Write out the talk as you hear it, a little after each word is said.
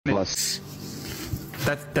Plus.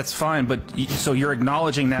 That's fine, but so you're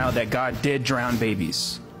acknowledging now that God did drown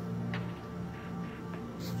babies.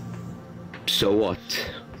 So what?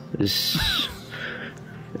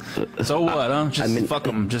 So what, huh? Just fuck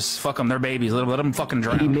them. Just fuck them. They're babies. Let them fucking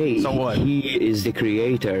drown. So what? He is the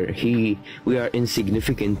creator. We are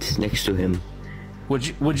insignificant next to him. Would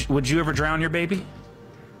you ever drown your baby?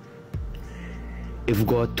 If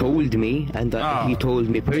God told me, and he told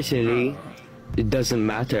me personally, it doesn't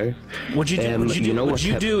matter. Would you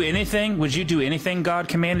do anything? Would you do anything God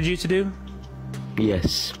commanded you to do?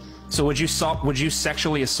 Yes. So would you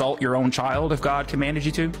sexually assault your own child if God commanded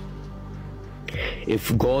you to?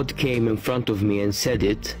 If God came in front of me and said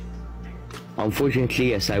it,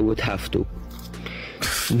 unfortunately, yes, I would have to.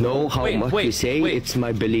 Know how much you say, it's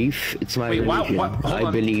my belief, it's my religion. I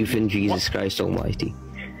believe in Jesus Christ Almighty.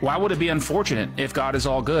 Why would it be unfortunate if God is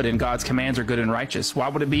all good and God's commands are good and righteous? Why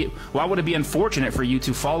would it be unfortunate for you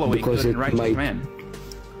to follow a good and righteous command?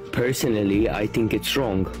 Personally, I think it's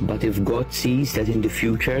wrong, but if God sees that in the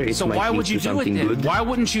future it might lead to something good... Why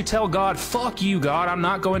wouldn't you tell God, fuck you, God, I'm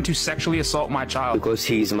not going to sexually assault my child? Because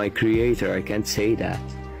he's my creator, I can't say that.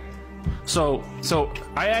 So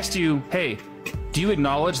I asked you, hey, do you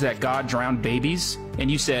acknowledge that God drowned babies? And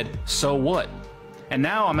you said, so what? And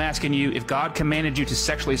now I'm asking you, if God commanded you to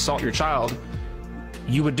sexually assault your child,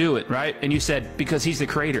 you would do it, right? And you said, because he's the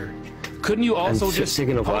creator. Couldn't you also just...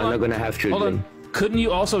 Second of all, I'm not going to have children. Couldn't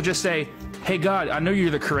you also just say, hey God, I know you're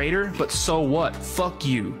the creator, but so what? Fuck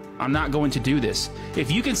you. I'm not going to do this.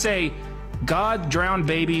 If you can say, God drowned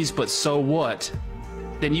babies, but so what?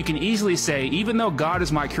 Then you can easily say, even though God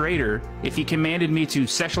is my creator, if he commanded me to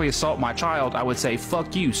sexually assault my child, I would say,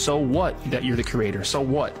 fuck you. So what that you're the creator? So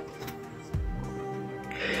what?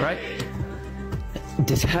 Right?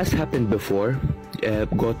 This has happened before.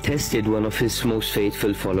 God tested one of his most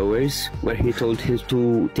faithful followers, where he told him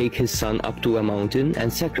to take his son up to a mountain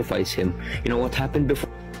and sacrifice him. You know what happened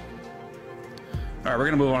before? Alright, we're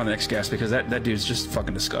gonna move on to the next guest because that dude's just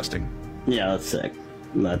fucking disgusting. Yeah, that's sick.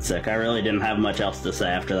 That's sick. I really didn't have much else to say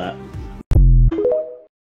after that.